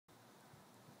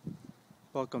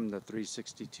Welcome to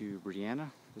 362 Briana.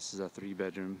 This is a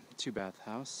 3-bedroom, 2-bath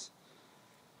house.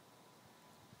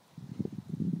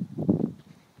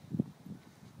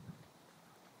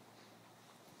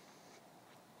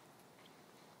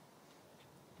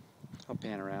 I'll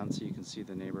pan around so you can see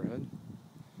the neighborhood.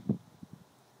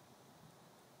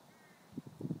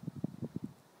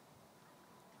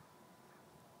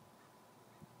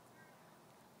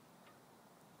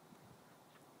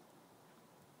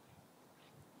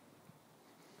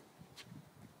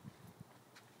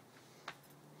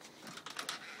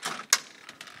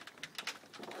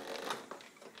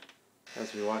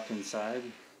 As we walk inside,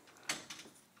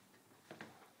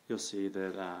 you'll see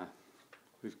that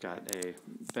we've got a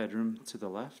bedroom to the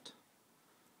left.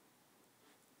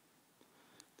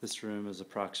 This room is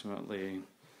approximately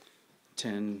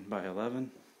 10 by 11.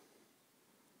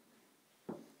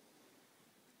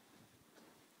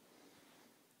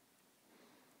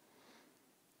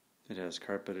 It has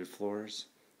carpeted floors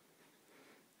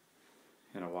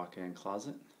and a walk-in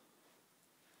closet.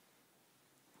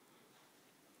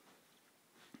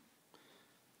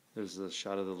 There's a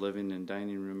shot of the living and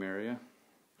dining room area.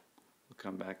 We'll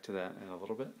come back to that in a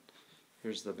little bit.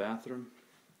 Here's the bathroom.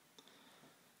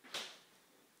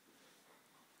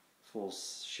 Full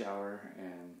shower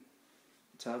and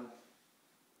tub.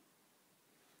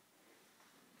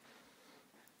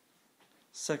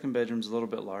 Second bedroom's a little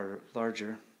bit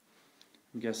larger.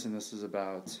 I'm guessing this is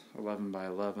about 11 by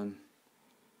 11.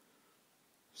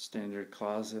 Standard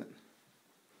closet.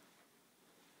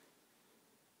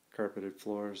 Carpeted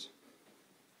floors.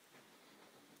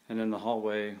 And in the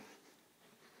hallway,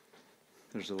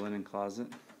 there's a linen closet.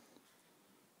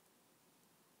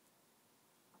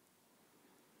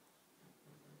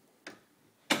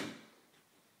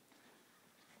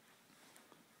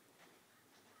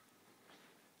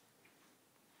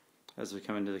 As we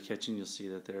come into the kitchen, you'll see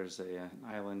that there's an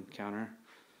island counter,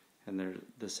 and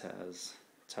this has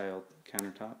tiled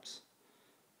countertops.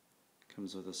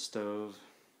 Comes with a stove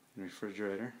and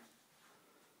refrigerator.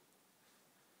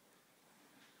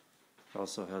 It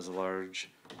also has a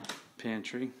large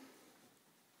pantry.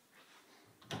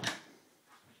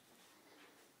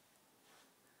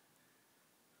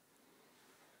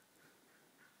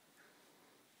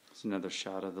 It's another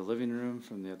shot of the living room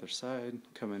from the other side,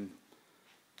 coming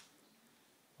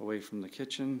away from the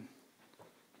kitchen.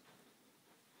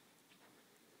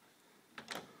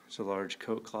 It's a large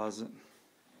coat closet.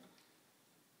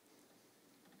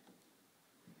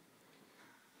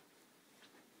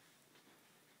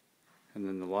 And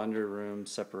then the laundry room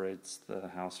separates the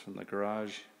house from the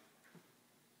garage.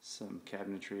 Some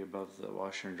cabinetry above the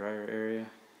washer and dryer area.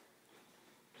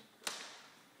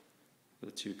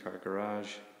 The 2-car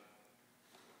garage.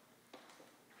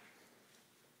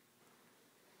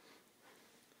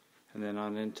 And then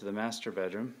on into the master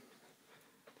bedroom.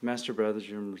 The master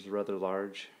bedroom is rather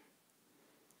large.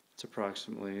 It's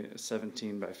approximately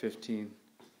 17 by 15.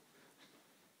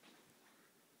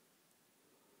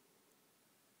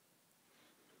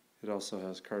 It also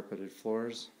has carpeted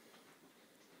floors.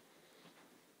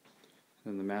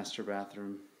 And the master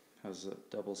bathroom has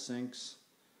double sinks.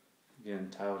 Again,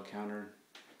 tiled counter.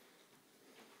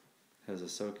 Has a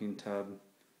soaking tub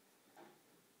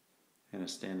and a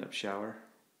stand-up shower.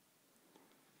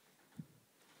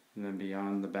 And then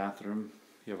beyond the bathroom,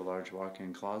 you have a large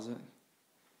walk-in closet.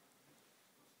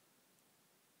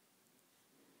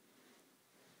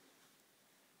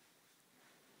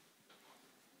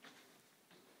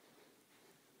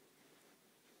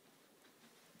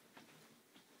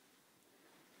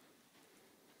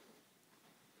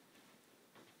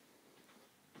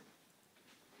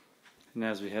 And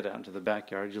as we head out into the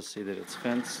backyard, you'll see that it's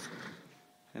fenced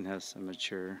and has some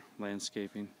mature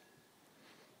landscaping.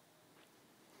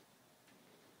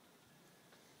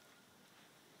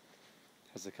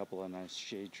 Has a couple of nice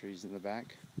shade trees in the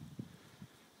back.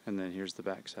 And then here's the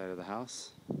back side of the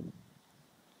house.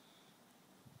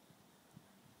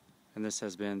 And this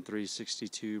has been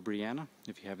 362 Briana.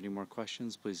 If you have any more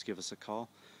questions, please give us a call,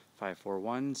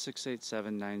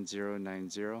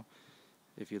 541-687-9090.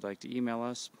 If you'd like to email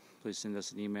us, please send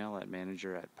us an email at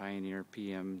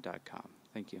manager@pioneerpm.com.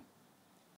 Thank you.